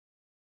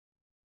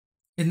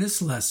In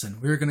this lesson,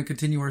 we're going to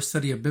continue our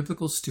study of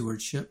biblical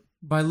stewardship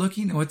by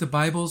looking at what the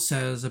Bible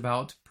says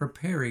about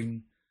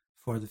preparing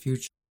for the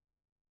future.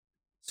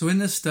 So in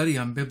this study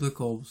on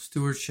biblical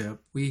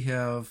stewardship, we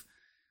have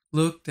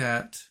looked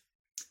at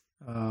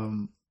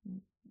to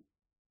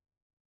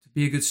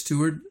be a good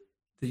steward,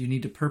 that you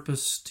need to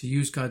purpose to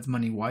use God's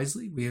money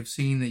wisely. We have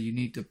seen that you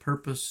need to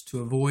purpose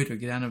to avoid or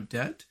get out of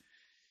debt.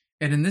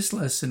 And in this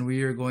lesson,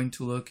 we are going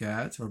to look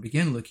at, or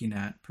begin looking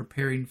at,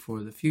 preparing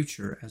for the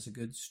future as a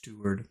good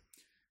steward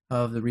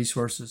of the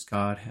resources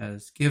God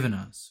has given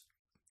us.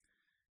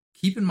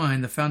 Keep in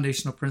mind the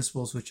foundational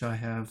principles which I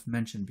have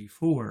mentioned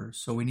before.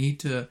 So we need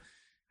to,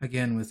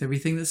 again, with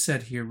everything that's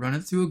said here, run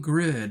it through a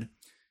grid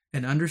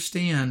and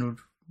understand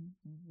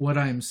what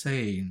I'm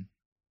saying.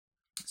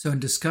 So in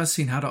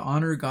discussing how to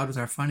honor God with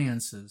our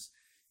finances,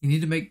 you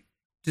need to make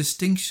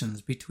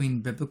distinctions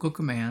between biblical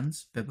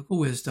commands, biblical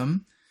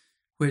wisdom,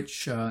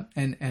 which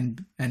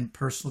and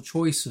personal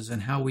choices,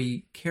 and how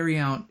we carry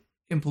out,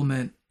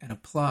 implement, and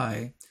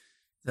apply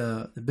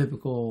the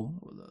biblical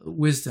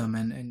wisdom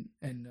and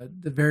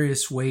the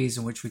various ways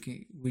in which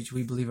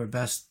we believe are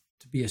best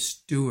to be a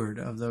steward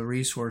of the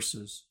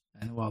resources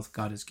and the wealth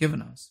God has given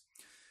us.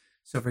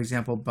 So, for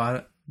example,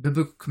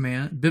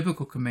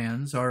 biblical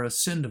commands are a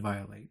sin to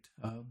violate.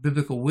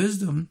 Biblical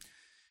wisdom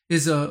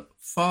is a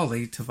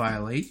folly to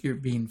violate. You're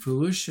being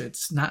foolish.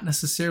 It's not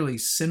necessarily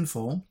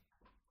sinful.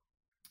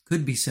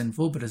 Could be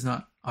sinful, but is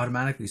not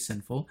automatically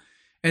sinful.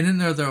 And then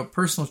there are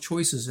personal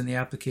choices in the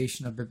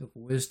application of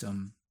biblical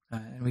wisdom.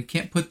 And we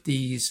can't put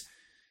these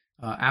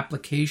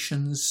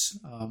applications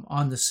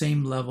on the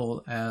same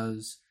level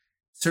as,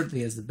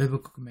 certainly as the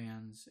biblical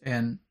commands,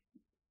 and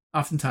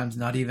oftentimes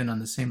not even on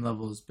the same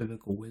level as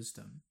biblical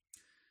wisdom.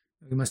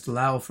 We must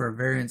allow for a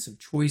variance of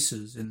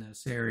choices in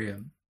this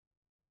area.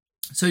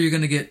 So you're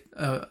going to get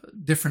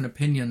different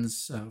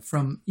opinions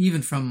from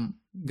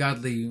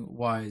godly,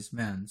 wise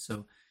men.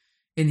 So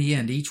in the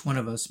end, each one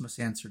of us must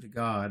answer to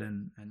God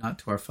and not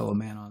to our fellow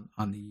man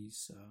on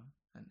these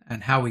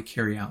and how we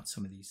carry out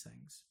some of these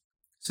things.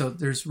 So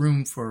there's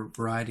room for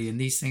variety,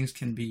 and these things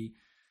can be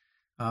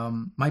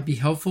might be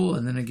helpful,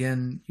 and then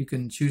again, you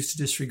can choose to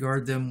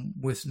disregard them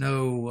with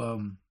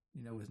no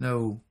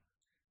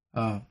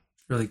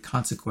really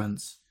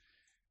consequence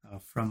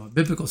from a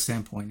biblical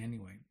standpoint.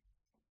 Anyway,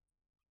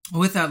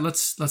 with that,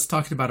 let's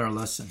talk about our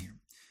lesson here.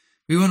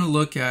 We want to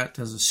look at,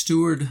 as a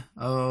steward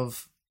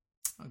of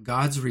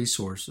God's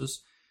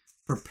resources,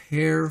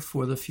 prepare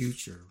for the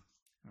future.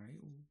 All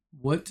right,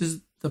 what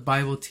does the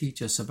Bible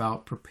teach us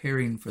about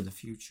preparing for the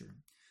future?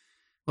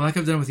 Well, like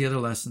I've done with the other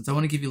lessons, I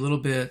want to give you a little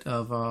bit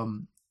of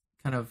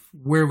kind of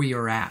where we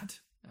are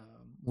at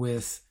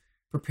with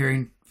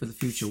preparing for the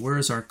future. Where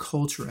is our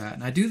culture at?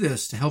 And I do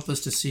this to help us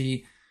to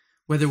see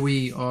whether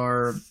we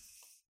are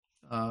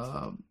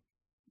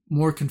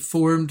more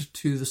conformed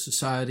to the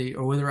society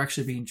or whether we're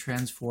actually being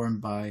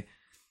transformed by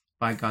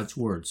God's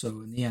word. So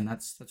in the end,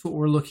 that's what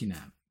we're looking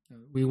at.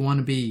 We want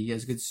to be,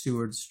 as good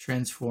stewards,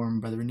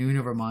 transformed by the renewing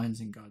of our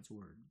minds in God's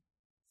word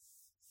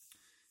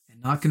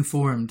and not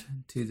conformed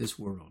to this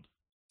world.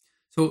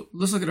 So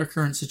let's look at our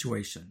current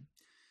situation.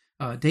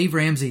 Dave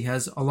Ramsey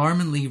has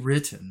alarmingly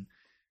written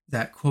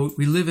that, quote,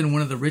 "We live in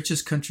one of the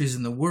richest countries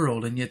in the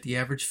world, and yet the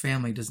average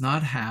family does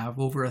not have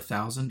over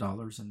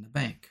 $1,000 in the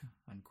bank,"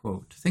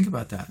 unquote. Think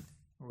about that.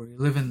 We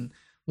live in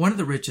one of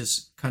the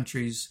richest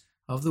countries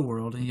of the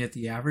world, and yet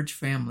the average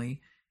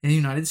family in the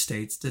United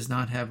States does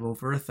not have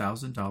over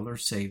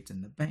 $1,000 saved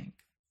in the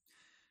bank.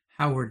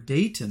 Howard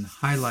Dayton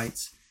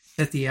highlights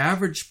that the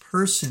average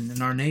person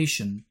in our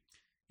nation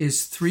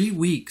is 3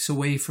 weeks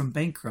away from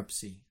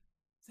bankruptcy.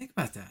 Think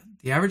about that.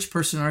 The average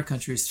person in our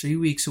country is 3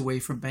 weeks away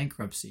from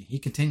bankruptcy. He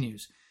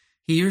continues,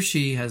 he or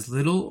she has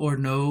little or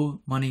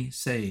no money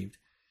saved,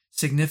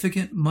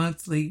 significant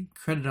monthly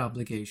credit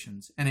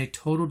obligations, and a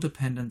total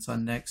dependence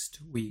on next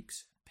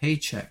week's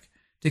paycheck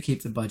to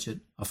keep the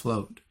budget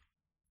afloat.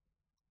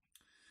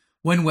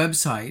 One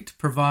website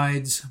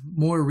provides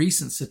more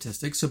recent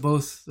statistics, so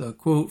both the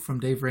quote from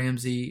Dave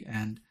Ramsey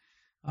and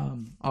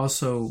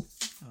also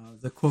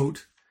the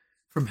quote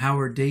from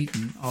Howard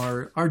Dayton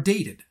are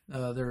dated.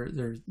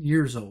 They're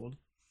years old.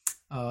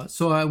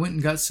 So I went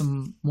and got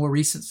some more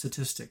recent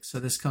statistics. So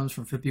this comes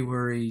from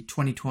February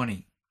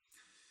 2020.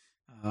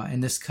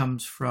 And this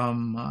comes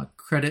from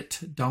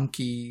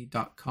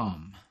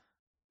creditdonkey.com.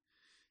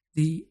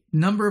 The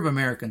number of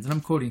Americans, and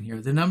I'm quoting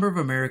here, the number of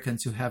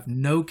Americans who have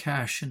no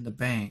cash in the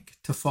bank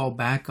to fall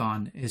back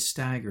on is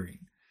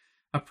staggering.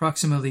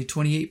 Approximately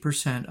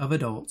 28% of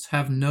adults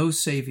have no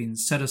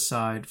savings set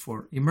aside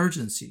for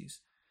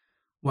emergencies,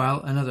 while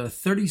another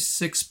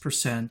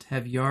 36%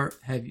 have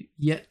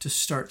yet to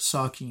start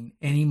socking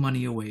any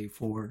money away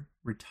for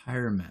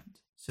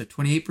retirement. So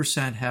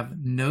 28% have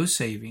no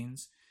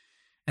savings,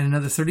 and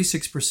another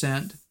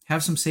 36%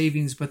 have some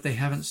savings, but they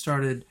haven't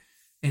started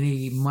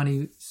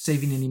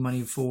saving any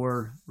money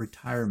for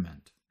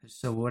retirement.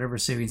 So whatever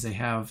savings they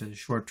have is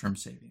short-term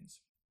savings.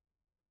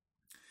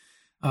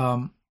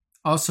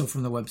 Also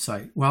from the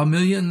website, while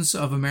millions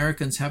of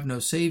Americans have no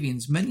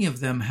savings, many of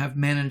them have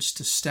managed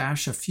to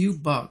stash a few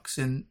bucks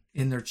in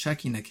their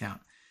checking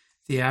account.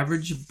 The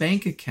average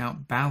bank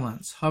account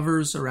balance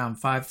hovers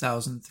around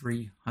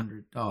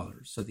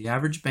 $5,300. So the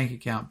average bank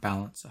account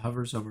balance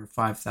hovers over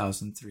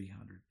 $5,300.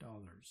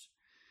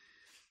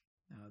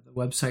 The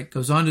website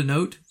goes on to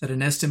note that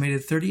an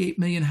estimated 38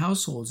 million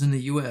households in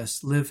the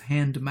U.S. live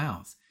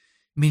hand-to-mouth,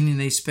 meaning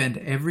they spend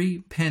every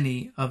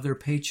penny of their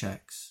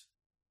paychecks.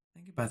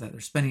 Think about that. They're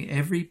spending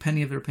every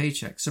penny of their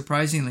paycheck.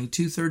 Surprisingly,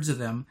 2/3 of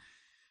them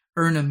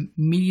earn a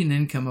median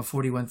income of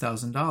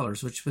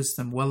 $41,000, which puts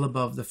them well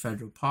above the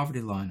federal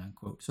poverty line,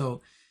 unquote.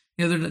 So,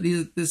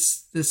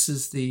 this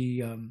is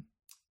the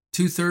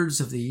 2/3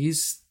 of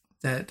these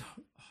that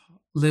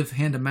live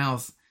hand to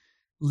mouth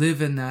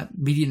live in that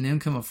median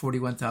income of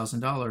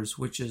 $41,000,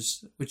 which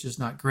is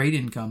not great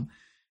income,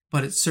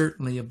 but it's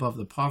certainly above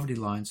the poverty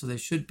line. So they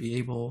should be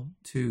able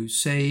to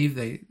save.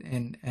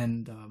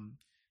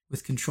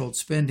 With controlled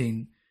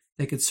spending,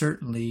 they could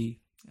certainly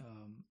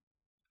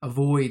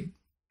avoid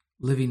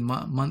living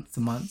month to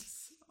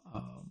month,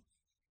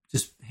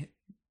 just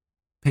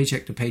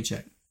paycheck to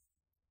paycheck,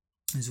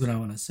 is what I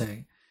want to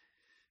say.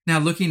 Now,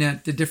 looking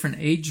at the different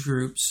age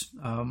groups,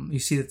 you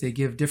see that they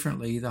give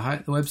differently. The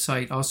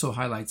website also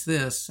highlights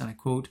this, and I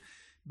quote,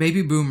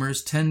 "Baby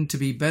boomers tend to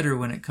be better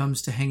when it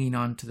comes to hanging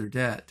on to their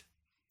debt,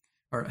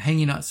 or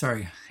hanging on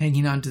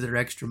to their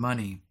extra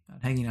money,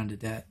 not hanging on to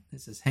debt.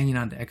 It says hanging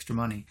on to extra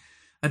money.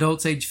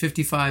 Adults age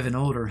 55 and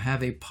older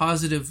have a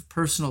positive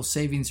personal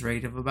savings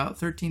rate of about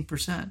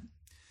 13%.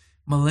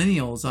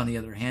 Millennials, on the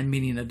other hand,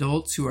 meaning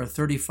adults who are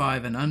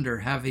 35 and under,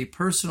 have a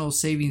personal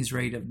savings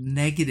rate of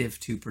negative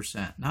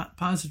 2%, not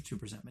positive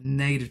 2%, but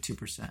negative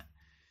 2%.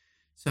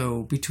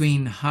 So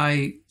between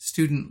high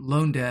student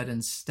loan debt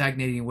and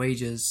stagnating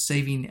wages,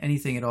 saving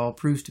anything at all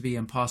proves to be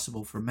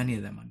impossible for many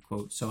of them,"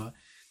 unquote. So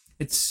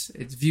it's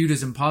viewed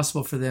as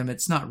impossible for them.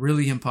 It's not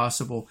really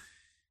impossible,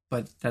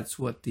 but that's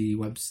the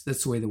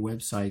way the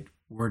website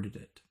worded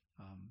it.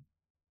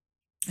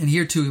 And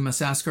here too, we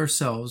must ask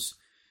ourselves,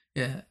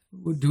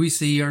 do we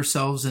see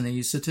ourselves in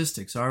these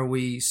statistics? Are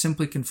we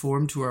simply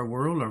conformed to our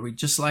world? Are we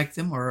just like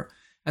them? Or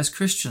as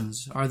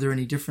Christians, are there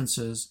any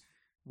differences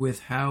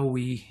with how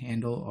we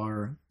handle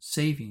our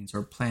savings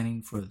or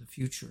planning for the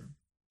future?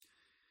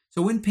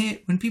 So when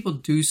people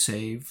do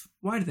save,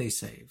 why do they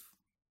save?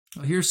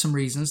 Well, here's some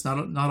reasons,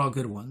 not all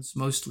good ones,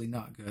 mostly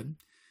not good.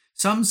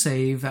 Some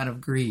save out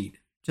of greed,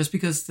 just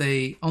because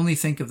they only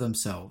think of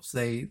themselves.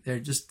 They're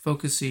just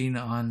focusing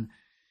on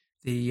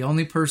the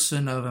only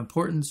person of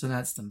importance, and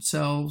that's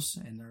themselves,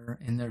 and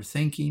in their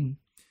thinking,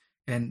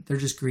 and they're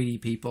just greedy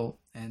people,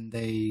 and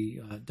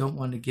they don't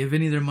want to give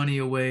any of their money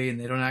away, and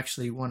they don't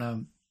actually want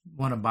to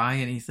buy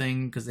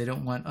anything because they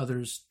don't want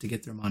others to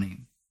get their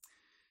money.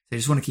 They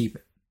just want to keep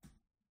it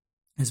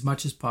as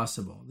much as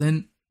possible.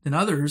 Then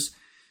others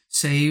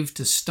save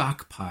to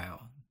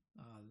stockpile.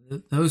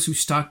 Those who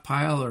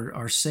stockpile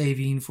are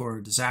saving for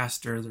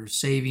disaster. They're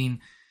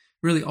saving,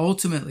 really,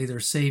 ultimately, they're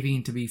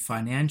saving to be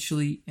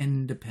financially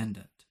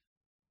independent.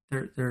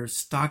 They're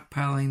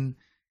stockpiling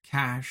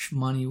cash,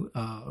 money,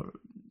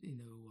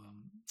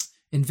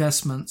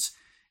 investments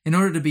in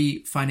order to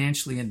be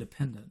financially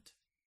independent.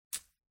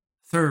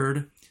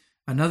 Third,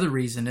 another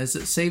reason is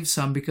it saves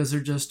some because they're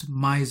just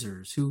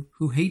misers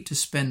who hate to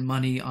spend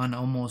money on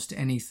almost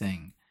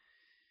anything.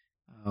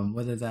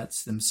 Whether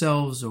that's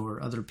themselves or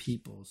other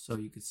people. So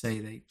you could say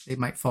they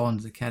might fall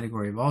into the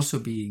category of also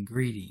being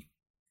greedy.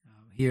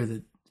 Here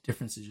the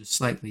difference is just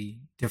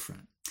slightly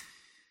different.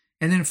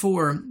 And then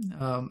 4,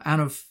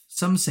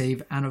 some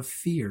save out of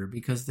fear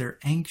because they're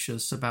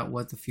anxious about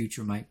what the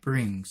future might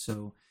bring.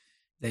 So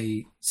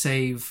they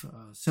save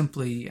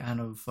simply out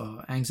of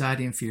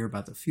anxiety and fear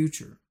about the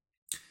future.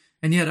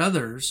 And yet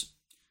others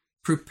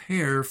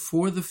prepare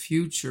for the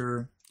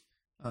future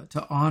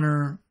to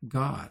honor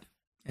God.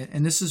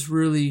 And this is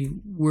really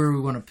where we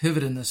want to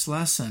pivot in this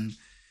lesson,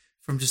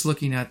 from just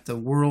looking at the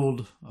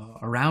world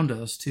around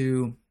us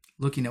to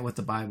looking at what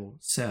the Bible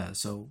says.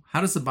 So how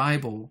does the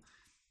Bible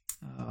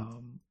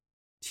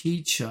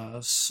teach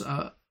us,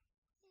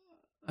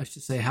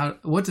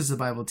 what does the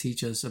Bible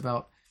teach us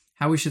about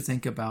how we should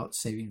think about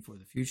saving for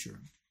the future?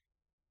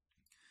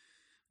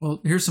 Well,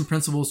 here's some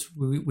principles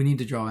we need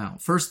to draw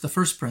out. First, the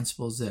first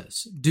principle is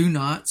this: do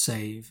not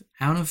save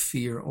out of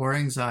fear or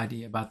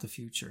anxiety about the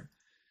future.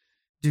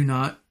 Do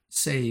not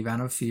save out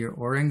of fear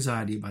or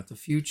anxiety about the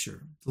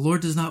future. The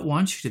Lord does not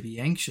want you to be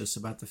anxious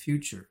about the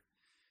future.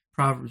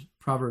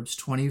 Proverbs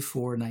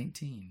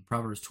 24:19.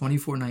 Proverbs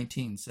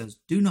 24:19 says,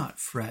 "Do not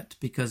fret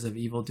because of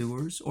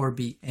evildoers, or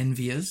be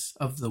envious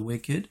of the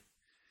wicked,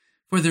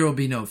 for there will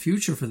be no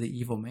future for the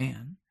evil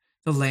man.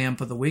 The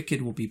lamp of the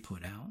wicked will be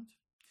put out."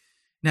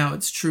 Now,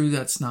 it's true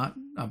that's not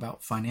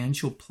about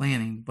financial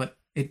planning, but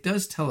it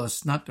does tell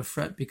us not to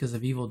fret because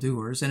of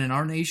evildoers. And in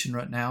our nation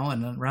right now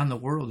and around the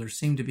world, there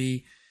seem to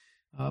be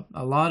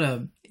a lot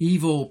of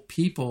evil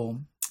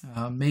people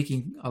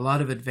making a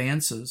lot of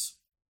advances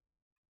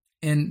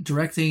and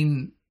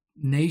directing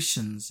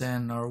nations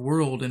and our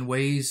world in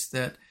ways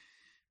that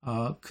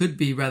could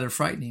be rather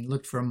frightening,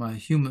 looked from a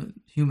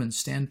human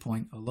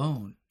standpoint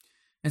alone.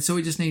 And so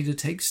we just need to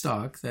take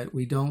stock that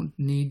we don't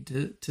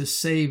need to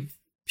save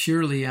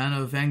purely out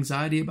of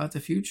anxiety about the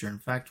future. In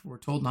fact, we're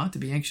told not to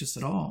be anxious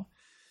at all.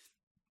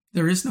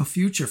 There is no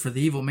future for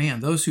the evil man.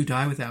 Those who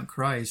die without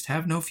Christ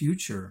have no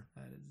future.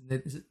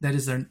 That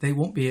is, they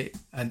won't be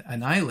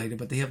annihilated,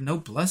 but they have no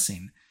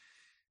blessing.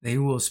 They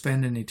will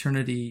spend an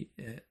eternity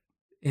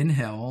in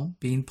hell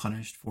being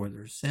punished for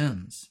their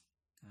sins.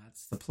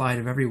 That's the plight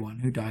of everyone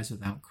who dies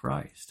without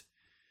Christ.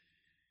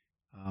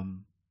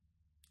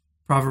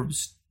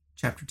 Proverbs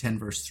chapter 10,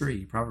 verse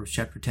 3. Proverbs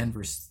chapter 10,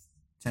 verse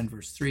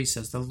 3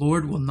 says, "The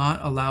Lord will not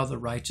allow the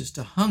righteous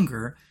to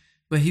hunger,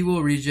 but he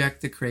will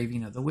reject the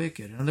craving of the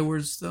wicked." In other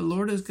words, the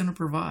Lord is going to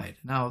provide.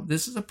 Now,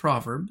 this is a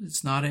proverb.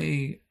 It's not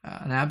an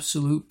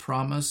absolute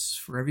promise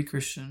for every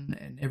Christian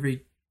and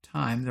every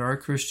time. There are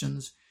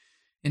Christians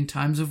in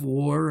times of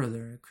war, or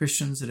there are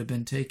Christians that have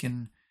been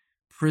taken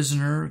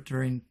prisoner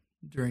during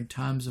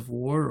times of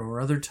war,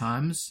 or other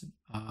times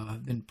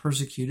have been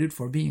persecuted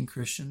for being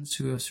Christians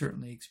who have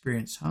certainly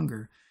experienced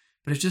hunger.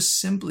 But it's just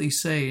simply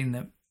saying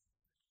that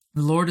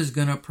the Lord is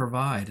going to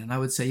provide. And I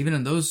would say even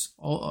in those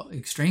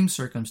extreme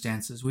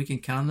circumstances, we can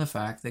count on the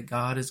fact that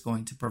God is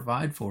going to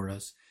provide for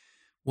us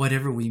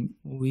whatever we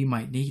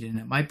might need. And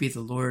it might be the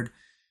Lord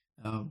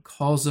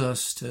calls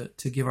us to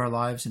give our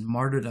lives in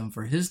martyrdom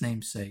for his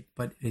name's sake,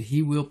 but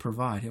he will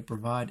provide. He'll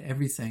provide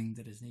everything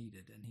that is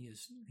needed, and he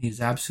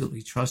is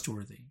absolutely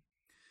trustworthy.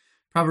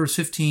 Proverbs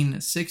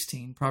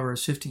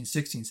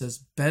 15:16 says,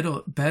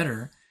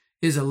 better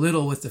is a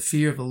little with the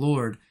fear of the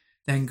Lord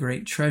than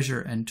great treasure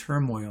and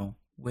turmoil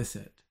with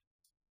it.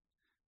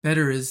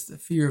 Better is the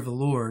fear of the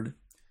Lord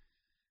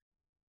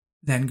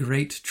than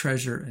great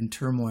treasure and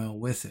turmoil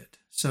with it.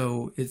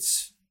 So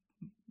it's,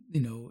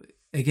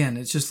 again,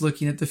 it's just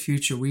looking at the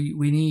future. We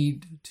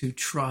need to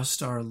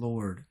trust our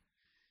Lord.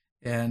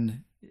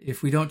 And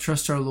if we don't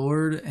trust our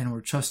Lord and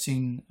we're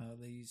trusting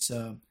these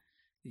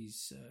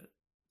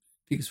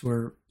because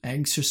we're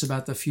anxious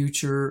about the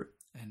future,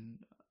 and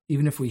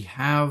even if we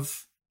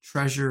have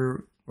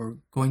treasure, we're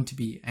going to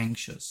be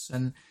anxious.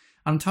 And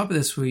on top of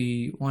this,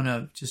 we want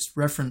to just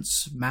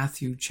reference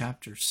Matthew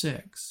chapter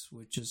 6,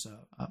 which is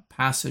a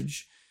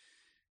passage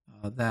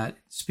that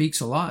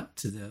speaks a lot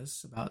to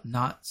this, about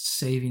not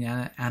saving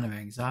out of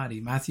anxiety.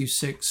 Matthew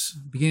 6,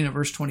 beginning of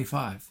verse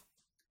 25.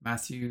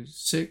 Matthew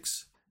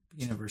 6,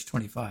 beginning of verse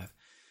 25.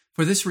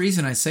 "For this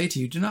reason I say to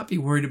you, do not be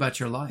worried about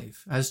your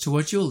life, as to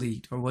what you'll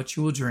eat or what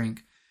you will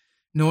drink,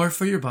 nor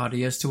for your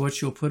body as to what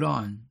you'll put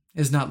on.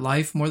 Is not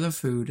life more than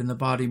food, and the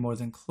body more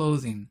than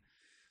clothing?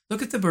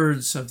 Look at the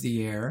birds of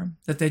the air,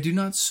 that they do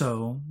not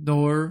sow,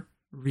 nor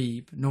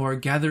reap, nor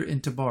gather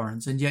into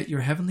barns, and yet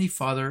your heavenly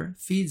Father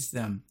feeds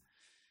them.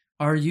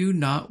 Are you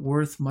not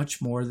worth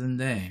much more than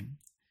they?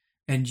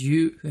 And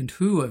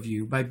who of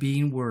you, by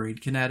being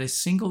worried, can add a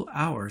single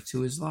hour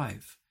to his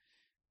life?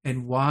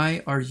 And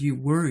why are you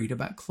worried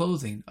about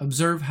clothing?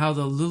 Observe how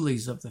the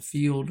lilies of the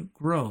field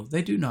grow.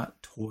 They do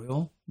not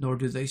toil, nor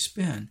do they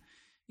spin.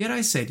 Yet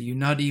I say to you,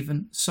 not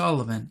even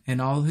Solomon in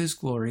all his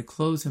glory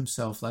clothed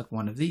himself like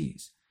one of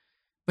these.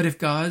 But if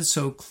God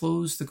so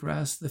clothes the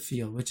grass of the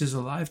field, which is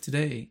alive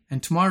today,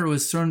 and tomorrow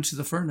is thrown into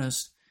the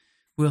furnace,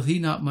 will he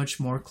not much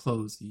more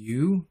clothe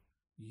you,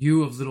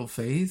 you of little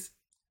faith?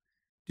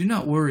 Do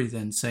not worry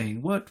then,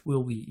 saying, what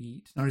will we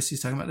eat? Notice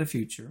he's talking about the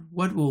future.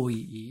 What will we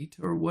eat?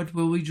 Or what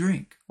will we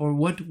drink? Or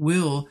what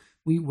will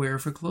we wear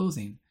for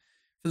clothing?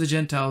 For the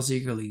Gentiles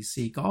eagerly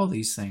seek all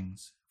these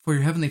things. For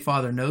your heavenly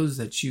Father knows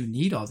that you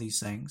need all these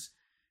things.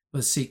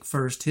 But seek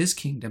first his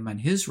kingdom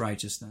and his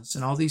righteousness,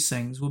 and all these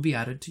things will be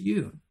added to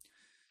you.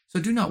 So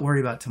do not worry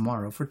about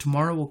tomorrow, for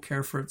tomorrow will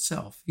care for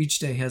itself. Each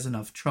day has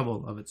enough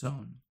trouble of its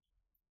own.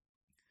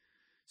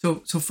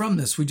 So from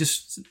this, we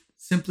just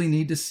simply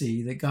need to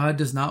see that God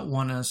does not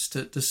want us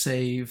to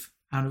save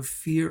out of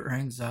fear or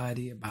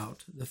anxiety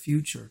about the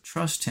future.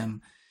 Trust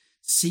him.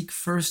 Seek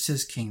first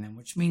his kingdom,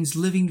 which means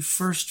living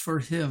first for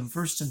him,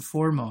 first and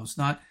foremost,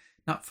 not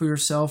for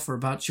yourself or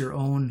about your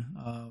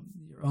own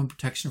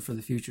protection for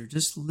the future.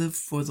 Just live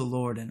for the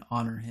Lord and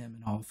honor him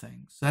in all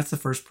things. So that's the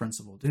first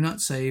principle. Do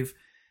not save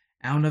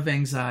out of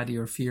anxiety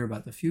or fear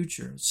about the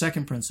future.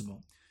 Second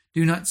principle,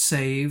 do not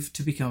save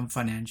to become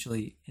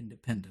financially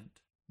independent.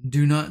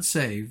 Do not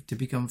save to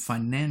become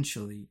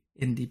financially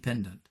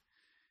independent.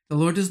 The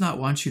Lord does not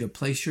want you to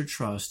place your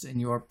trust in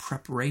your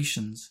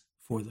preparations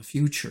for the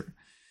future.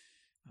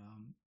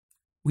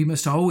 We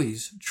must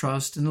always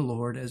trust in the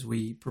Lord as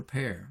we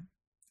prepare.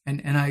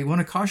 And I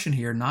want to caution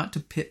here not to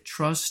pit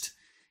trust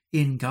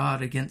in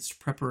God against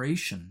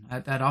preparation.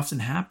 That often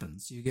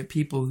happens. You get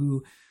people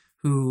who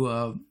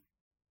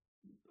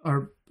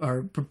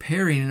are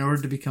preparing in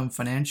order to become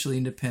financially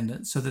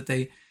independent, so that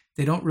they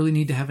don't really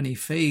need to have any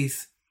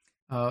faith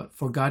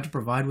for God to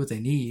provide what they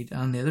need.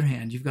 On the other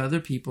hand, you've got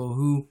other people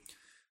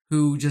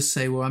who just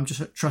say, well, I'm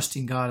just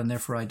trusting God and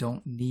therefore I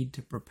don't need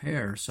to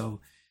prepare. So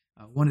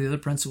one of the other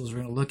principles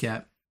we're going to look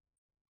at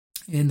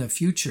in the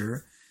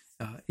future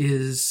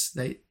is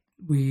that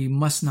we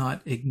must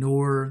not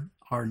ignore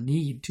our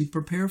need to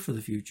prepare for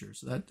the future.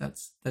 So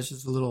that's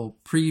just a little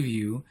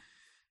preview.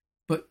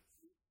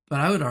 But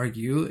I would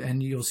argue,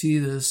 and you'll see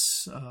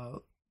this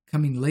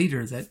coming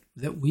later,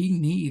 that we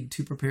need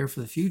to prepare for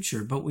the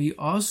future, but we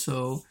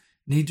also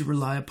need to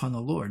rely upon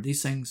the Lord.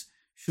 These things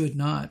should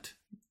not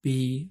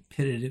be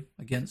pitted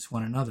against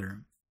one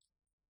another.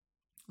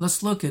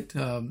 Let's look at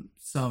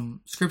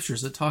some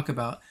scriptures that talk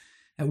about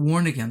and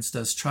warn against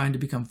us trying to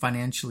become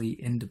financially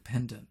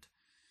independent,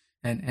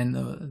 and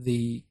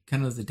the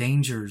kind of the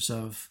dangers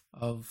of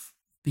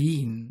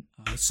being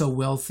so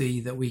wealthy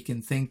that we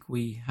can think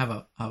we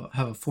have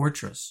a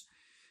fortress.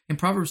 In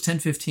Proverbs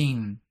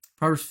 10:15,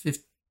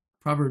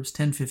 Proverbs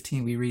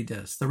 10:15, we read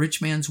this: "The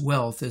rich man's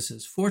wealth is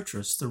his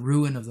fortress; the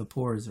ruin of the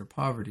poor is their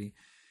poverty."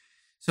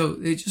 So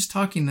it's just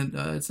talking that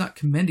it's not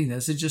commending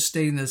this; it's just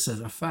stating this as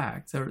a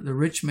fact. The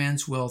rich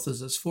man's wealth is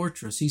his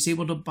fortress. He's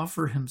able to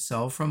buffer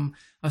himself from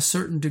a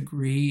certain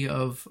degree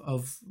of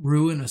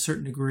ruin, a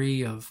certain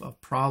degree of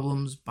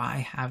problems by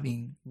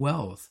having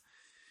wealth.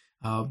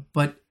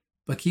 But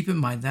keep in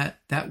mind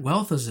that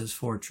wealth is his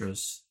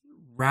fortress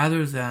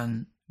rather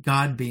than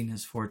God being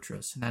his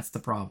fortress, and that's the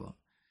problem.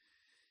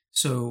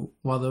 So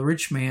while the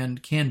rich man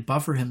can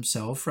buffer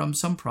himself from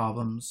some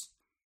problems,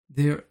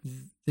 they're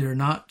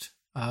not.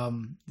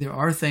 There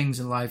are things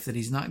in life that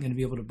he's not going to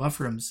be able to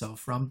buffer himself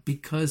from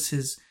because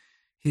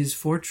his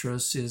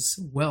fortress is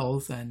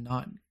wealth and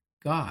not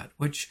God,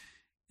 which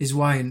is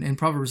why in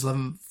Proverbs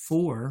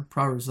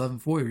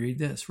 11:4, we read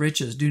this: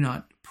 "Riches do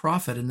not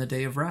profit in the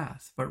day of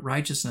wrath, but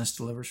righteousness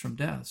delivers from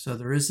death." So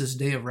there is this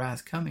day of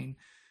wrath coming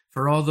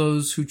for all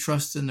those who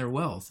trust in their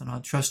wealth and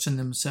not trust in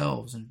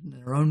themselves and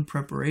their own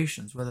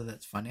preparations, whether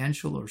that's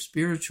financial or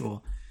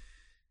spiritual.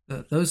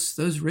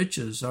 Those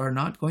riches are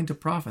not going to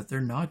profit. They're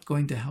not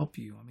going to help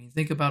you. I mean,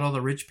 think about all the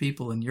rich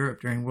people in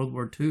Europe during World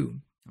War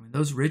II. I mean,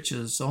 those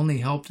riches only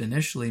helped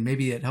initially.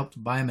 Maybe it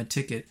helped buy them a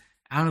ticket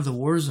out of the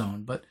war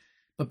zone, but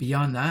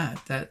beyond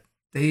that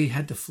they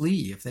had to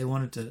flee if they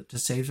wanted to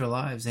save their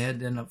lives. They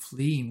had to end up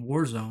fleeing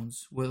war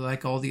zones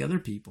like all the other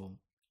people.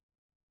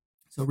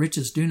 So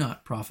riches do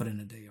not profit in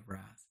a day of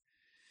wrath.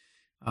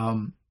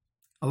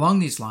 Along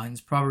these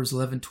lines, Proverbs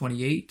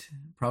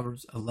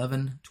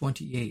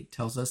 11:28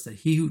 tells us that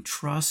he who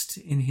trusts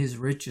in his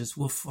riches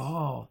will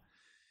fall,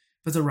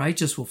 but the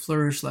righteous will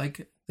flourish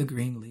like the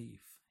green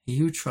leaf. He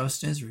who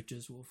trusts in his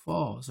riches will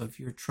fall. So if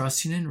you're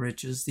trusting in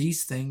riches,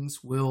 these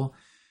things will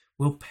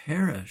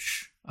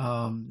perish.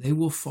 They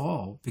will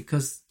fall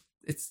because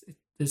it's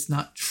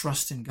not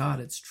trust in God.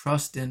 It's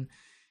trust in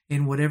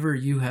whatever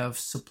you have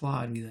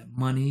supplied, be that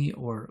money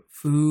or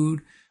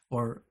food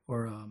or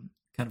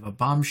kind of a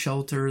bomb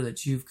shelter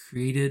that you've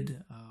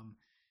created.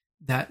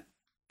 That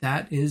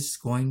is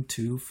going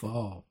to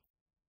fall.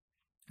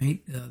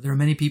 Right? There are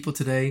many people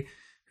today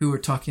who are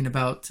talking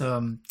about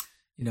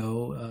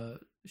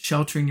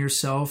sheltering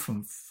yourself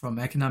from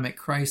economic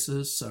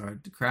crisis or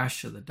the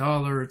crash of the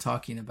dollar,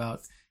 talking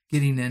about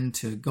getting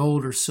into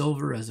gold or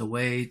silver as a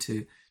way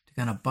to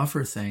kind of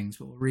buffer things.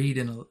 But we'll read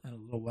in a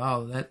little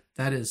while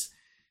that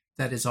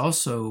is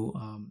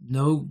also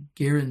no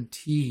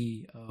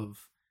guarantee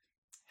of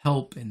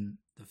help in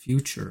the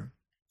future.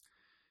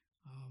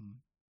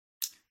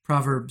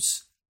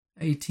 Proverbs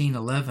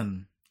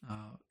 18:11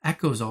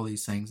 echoes all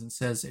these things and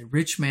says, "A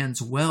rich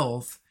man's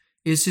wealth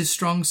is his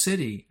strong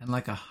city, and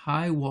like a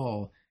high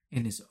wall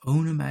in his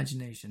own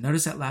imagination."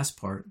 Notice that last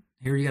part.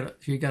 Here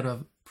you got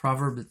a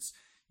proverb that's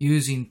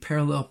using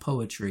parallel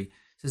poetry. It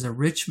says, "A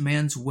rich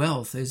man's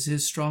wealth is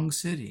his strong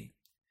city,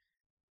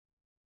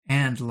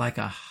 and like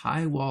a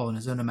high wall in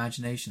his own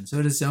imagination." So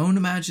in his own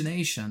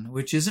imagination,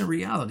 which isn't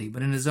reality,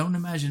 but in his own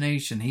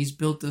imagination, he's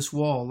built this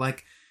wall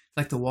like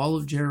the wall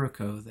of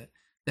Jericho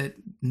that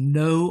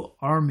no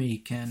army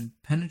can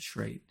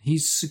penetrate.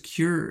 He's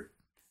secure,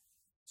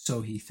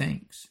 so he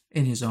thinks,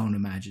 in his own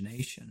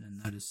imagination,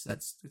 and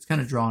it's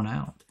kind of drawn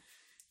out.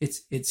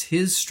 It's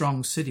his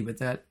strong city, but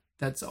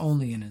that's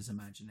only in his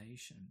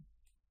imagination.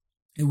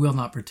 It will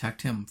not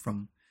protect him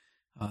from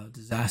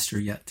disaster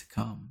yet to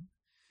come.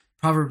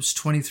 Proverbs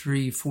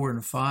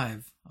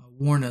 23:4-5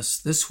 warn us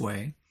this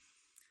way.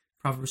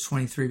 Proverbs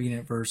 23, beginning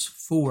at verse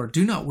 4,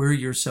 "Do not weary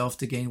yourself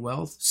to gain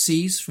wealth.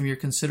 Cease from your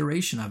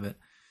consideration of it.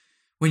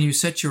 When you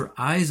set your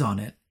eyes on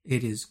it,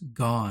 it is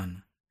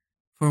gone.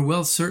 For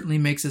wealth certainly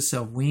makes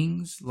itself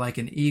wings like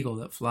an eagle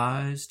that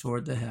flies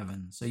toward the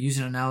heavens." So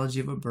using an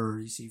analogy of a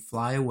bird, you see,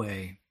 fly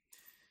away.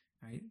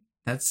 Right?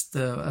 That's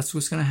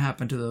what's going to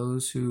happen to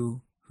those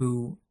who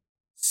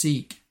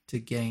seek to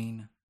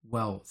gain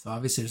wealth.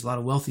 Obviously, there's a lot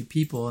of wealthy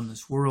people in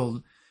this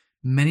world.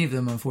 Many of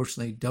them,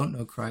 unfortunately, don't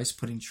know Christ,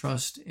 putting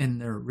trust in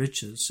their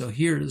riches. So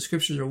here, the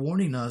scriptures are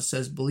warning us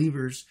as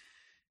believers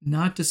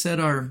not to set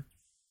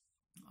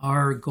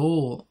our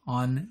goal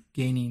on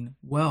gaining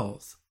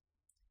wealth.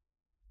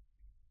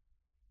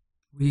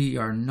 We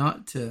are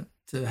not to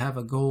have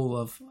a goal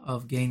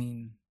of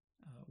gaining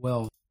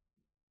wealth.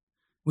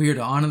 We are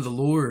to honor the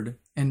Lord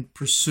and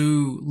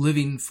pursue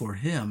living for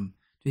Him,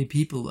 to be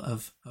people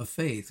of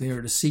faith. We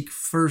are to seek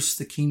first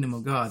the kingdom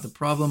of God.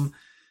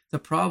 The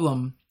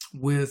problem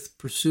with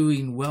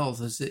pursuing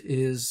wealth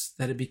is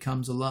that it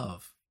becomes a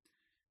love.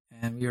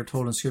 And we are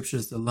told in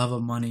scriptures the love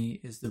of money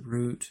is the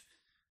root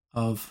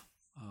of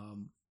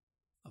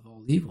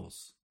all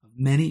evils, of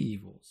many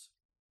evils.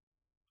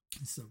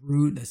 It's the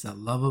root, it's that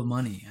love of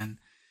money. And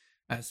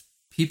as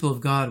people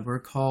of God, we're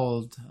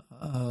called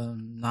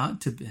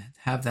not to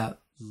have that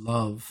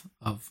love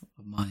of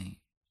money.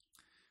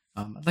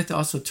 I'd like to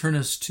also turn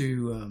us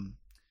to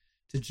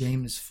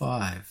James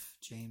 5.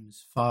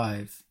 James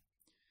 5,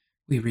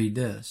 we read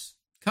this.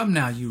 Come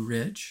now, you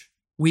rich,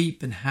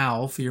 weep and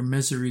howl for your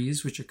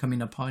miseries which are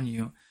coming upon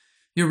you.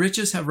 Your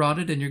riches have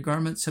rotted and your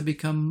garments have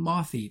become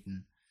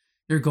moth-eaten.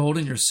 Your gold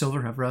and your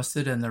silver have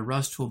rusted, and their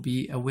rust will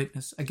be a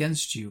witness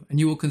against you, and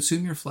you will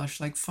consume your flesh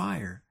like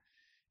fire.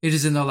 It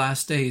is in the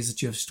last days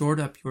that you have stored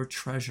up your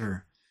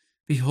treasure.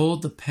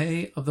 Behold the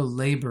pay of the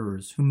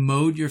laborers who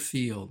mowed your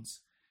fields,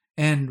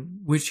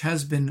 and which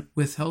has been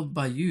withheld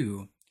by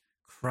you,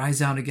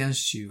 cries out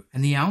against you,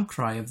 and the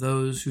outcry of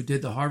those who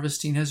did the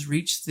harvesting has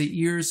reached the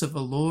ears of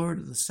the Lord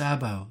of the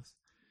Sabaoth.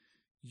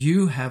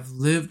 You have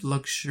lived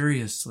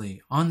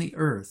luxuriously on the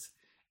earth,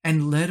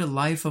 and led a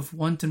life of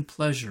wanton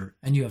pleasure,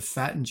 and you have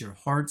fattened your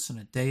hearts on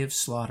a day of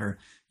slaughter.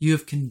 You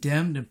have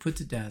condemned and put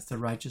to death the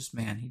righteous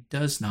man. He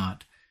does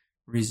not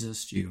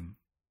resist you.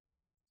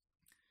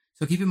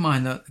 So keep in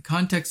mind that the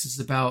context is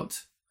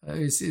about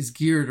is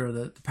geared, or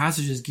the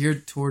passage is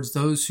geared towards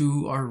those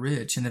who are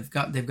rich, and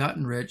they've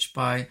gotten rich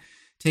by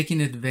taking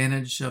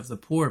advantage of the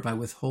poor, by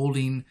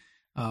withholding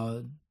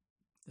the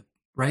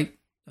right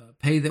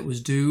pay that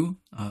was due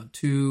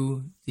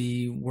to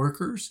the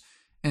workers.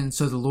 And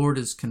so the Lord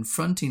is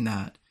confronting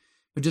that.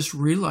 But just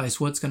realize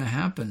what's going to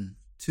happen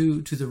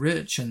to the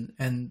rich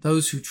and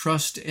those who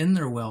trust in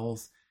their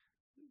wealth.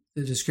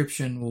 The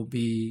description will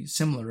be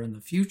similar in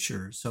the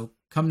future. So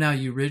come now,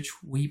 you rich,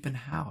 weep and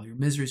howl. Your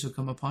miseries will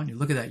come upon you.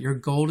 Look at that. Your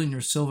gold and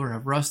your silver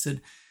have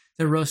rusted.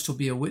 Their rust will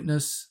be a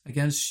witness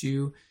against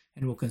you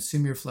and will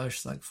consume your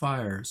flesh like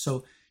fire.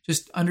 So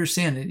just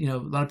understand that, a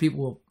lot of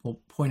people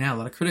will point out, a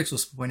lot of critics will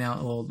point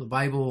out, well, the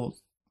Bible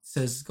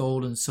says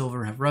gold and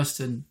silver have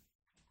rusted,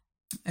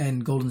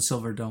 and gold and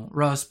silver don't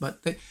rust.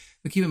 But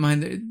keep in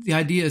mind, the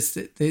idea is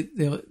that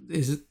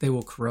they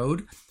will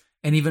corrode,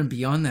 and even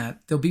beyond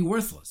that, they'll be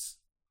worthless.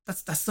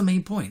 That's the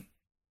main point.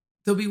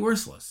 They'll be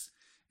worthless.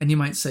 And you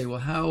might say, well,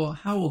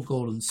 how will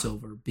gold and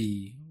silver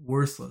be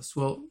worthless?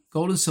 Well,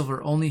 gold and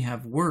silver only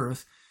have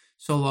worth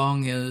so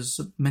long as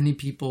many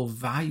people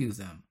value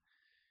them.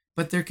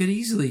 But there could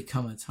easily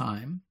come a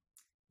time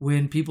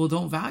when people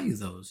don't value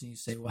those. And you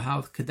say, well,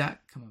 how could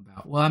that come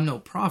about? Well, I'm no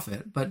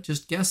prophet, but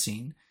just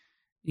guessing,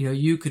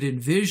 you could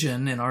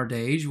envision in our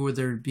day age where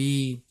there'd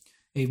be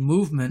a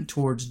movement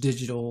towards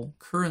digital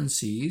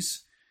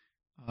currencies.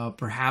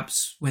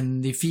 Perhaps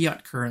when the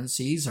fiat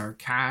currencies, our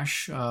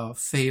cash,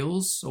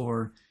 fails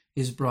or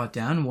is brought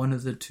down, one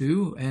of the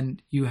two,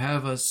 and you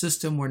have a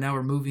system where now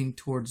we're moving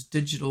towards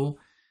digital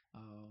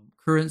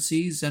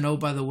currencies, and oh,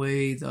 by the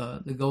way,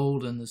 the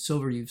gold and the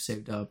silver you've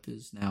saved up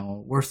is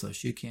now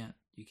worthless. You can't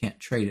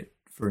trade it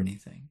for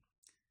anything.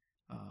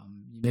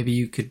 Maybe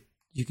you could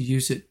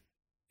use it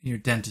in your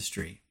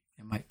dentistry.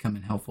 It might come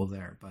in helpful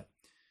there, but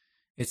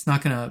it's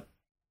not going to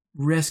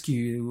rescue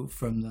you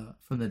from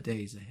the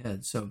days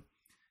ahead. So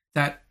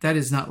that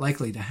is not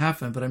likely to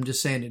happen, but I'm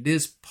just saying it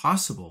is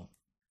possible.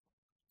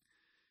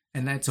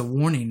 And that's a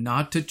warning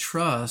not to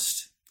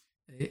trust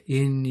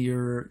in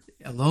your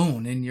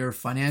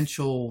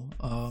financial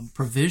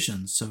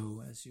provisions.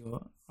 So as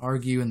you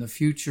argue in the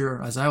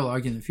future, as I will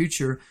argue in the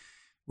future,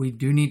 we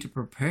do need to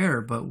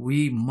prepare, but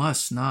we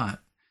must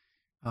not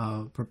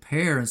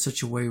prepare in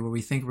such a way where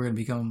we think we're going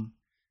to become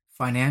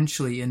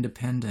financially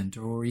independent,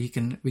 or we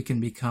can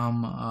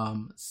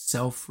become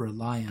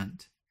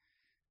self-reliant.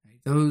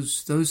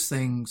 Those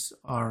things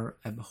are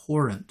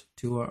abhorrent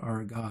to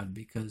our God,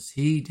 because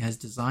He has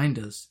designed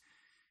us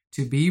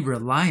to be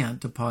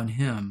reliant upon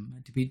Him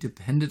and to be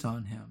dependent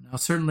on Him. Now,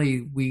 certainly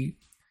we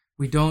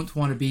don't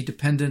want to be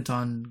dependent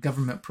on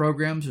government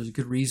programs. There's a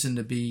good reason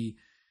to be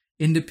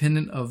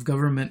independent of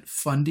government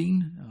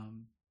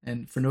funding,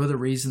 and for no other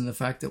reason the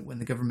fact that when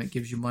the government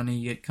gives you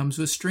money, it comes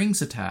with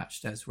strings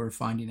attached, as we're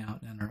finding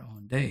out in our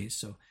own days.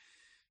 So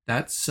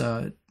that's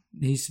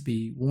needs to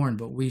be warned,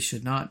 but we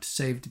should not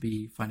save to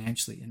be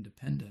financially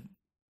independent.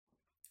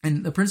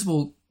 And the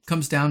principle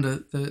comes down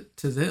to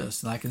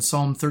this, like in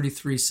Psalm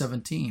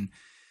 33:17,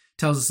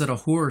 tells us that a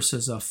horse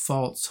is a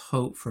false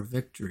hope for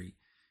victory,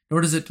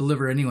 nor does it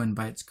deliver anyone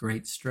by its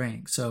great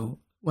strength. So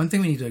one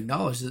thing we need to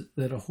acknowledge is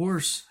that a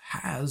horse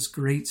has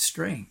great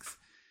strength.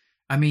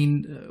 I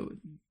mean,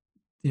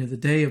 the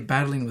day of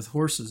battling with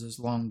horses is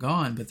long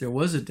gone, but there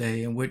was a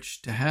day in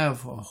which to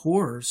have a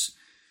horse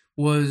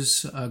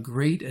was a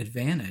great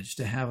advantage,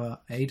 to have a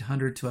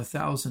 800 to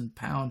 1,000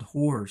 pound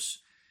horse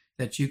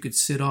that you could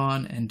sit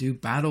on and do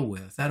battle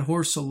with. That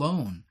horse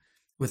alone,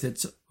 with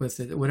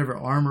it, whatever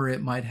armor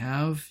it might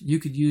have, you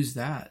could use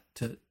that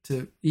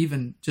to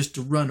even just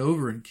to run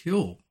over and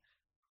kill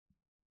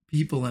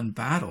people in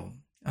battle.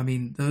 I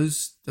mean,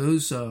 those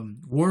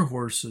war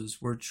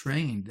horses were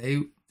trained.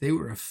 They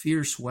were a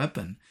fierce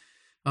weapon.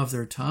 of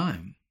their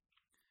time.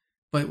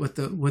 But what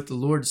the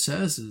Lord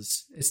says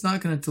is it's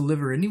not going to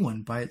deliver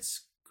anyone by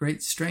its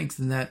great strength,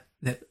 and that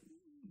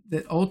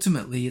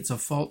ultimately it's a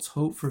false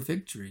hope for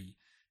victory.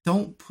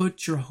 Don't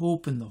put your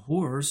hope in the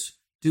horse.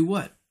 Do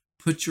what?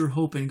 Put your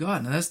hope in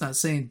God. Now, that's not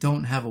saying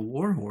don't have a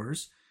war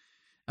horse.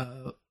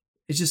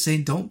 It's just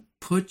saying don't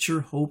put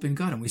your hope in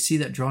God. And we see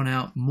that drawn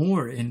out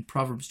more in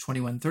Proverbs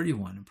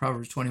 21:31. In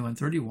Proverbs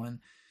 21:31,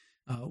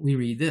 we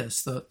read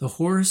this: the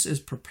horse is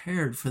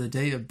prepared for the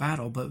day of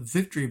battle, but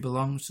victory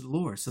belongs to the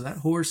Lord. So that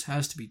horse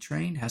has to be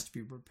trained, has to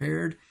be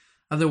prepared.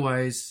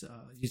 Otherwise,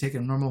 you take a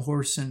normal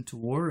horse into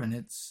war and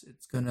it's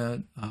going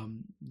to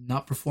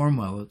not perform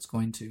well. It's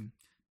going to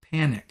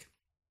panic.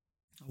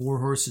 A war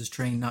horse is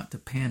trained not to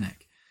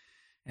panic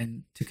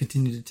and to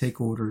continue to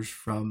take orders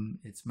from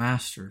its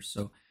master.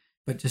 So,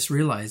 but just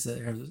realize that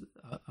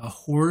a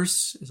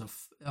horse is a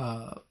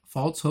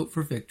false hope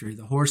for victory.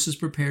 The horse is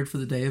prepared for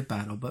the day of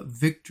battle, but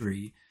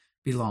victory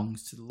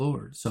belongs to the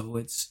Lord. So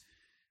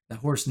the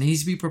horse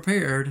needs to be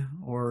prepared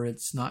or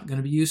it's not going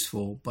to be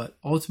useful, but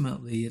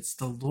ultimately it's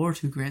the Lord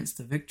who grants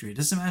the victory. It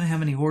doesn't matter how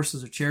many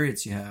horses or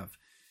chariots you have.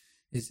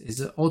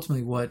 Is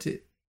ultimately what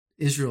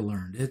Israel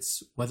learned.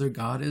 It's whether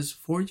God is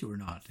for you or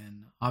not.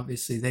 And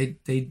obviously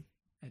they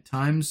at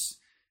times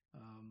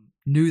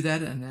knew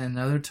that, and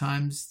other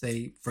times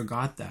they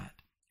forgot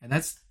that. And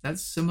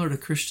that's similar to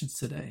Christians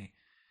today,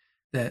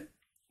 that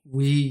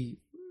we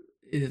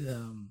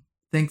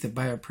think that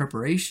by our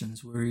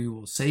preparations we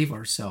will save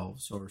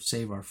ourselves or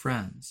save our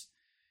friends,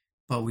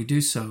 but we do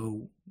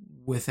so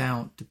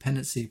without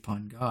dependency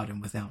upon God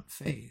and without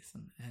faith,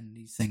 and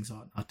these things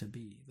ought not to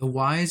be. The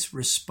wise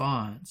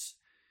response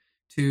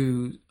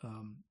to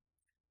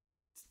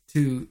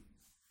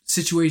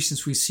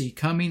situations we see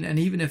coming, and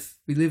even if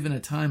we live in a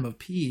time of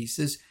peace,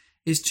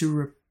 is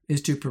to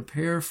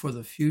prepare for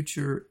the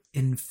future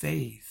in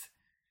faith.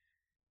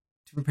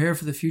 To prepare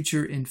for the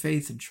future in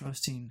faith and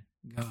trusting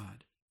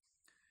God.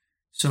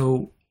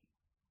 So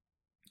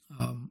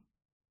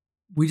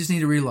we just need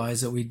to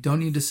realize that we don't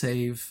need to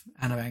save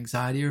out of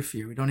anxiety or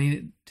fear. We don't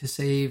need to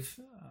save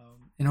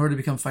in order to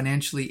become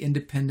financially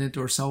independent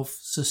or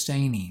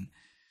self-sustaining.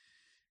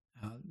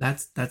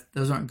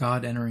 Those aren't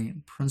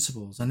God-entering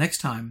principles. And next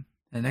time,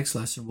 in the next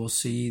lesson, we'll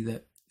see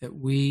that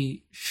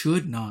we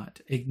should not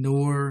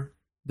ignore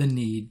the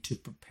need to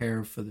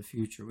prepare for the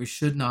future. We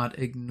should not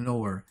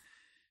ignore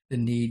the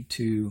need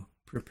to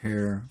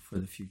prepare for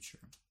the future.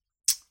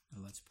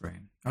 Let's pray.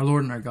 Our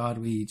Lord and our God,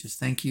 we just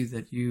thank you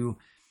that you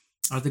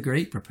are the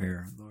great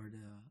preparer, Lord.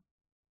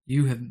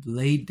 You have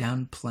laid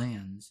down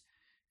plans,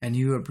 and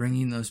you are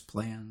bringing those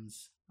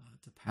plans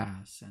to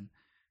pass. And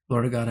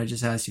Lord God, I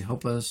just ask you,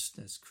 help us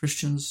as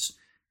Christians,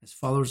 as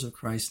followers of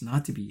Christ,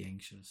 not to be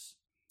anxious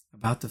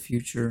about the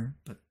future,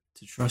 but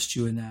to trust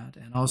you in that.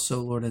 And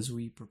also, Lord, as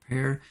we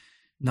prepare,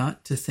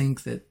 not to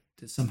think that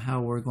somehow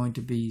we're going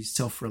to be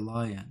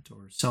self-reliant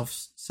or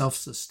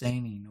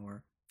self-sustaining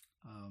or,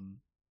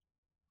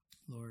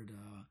 Lord,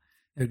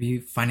 that would be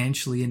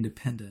financially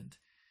independent.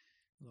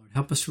 Lord,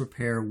 help us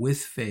prepare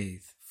with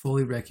faith,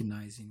 fully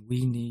recognizing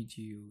we need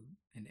you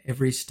in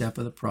every step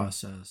of the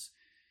process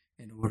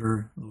in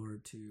order,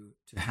 Lord, to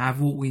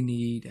have what we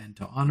need and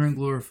to honor and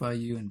glorify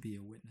you and be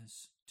a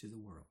witness to the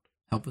world.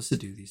 Help us to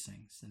do these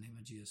things. In the name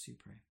of Jesus we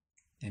pray.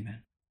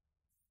 Amen.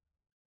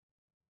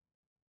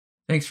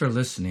 Thanks for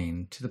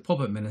listening to the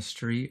pulpit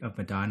ministry of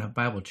Medina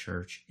Bible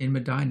Church in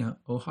Medina,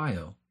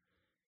 Ohio.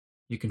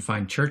 You can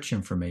find church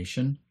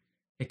information,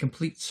 a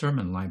complete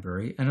sermon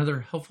library, and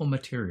other helpful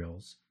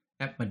materials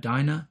at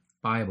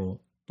medinabible.org.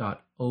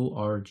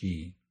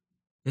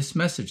 This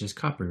message is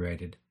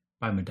copyrighted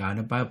by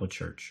Medina Bible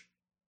Church.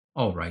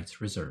 All rights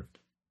reserved.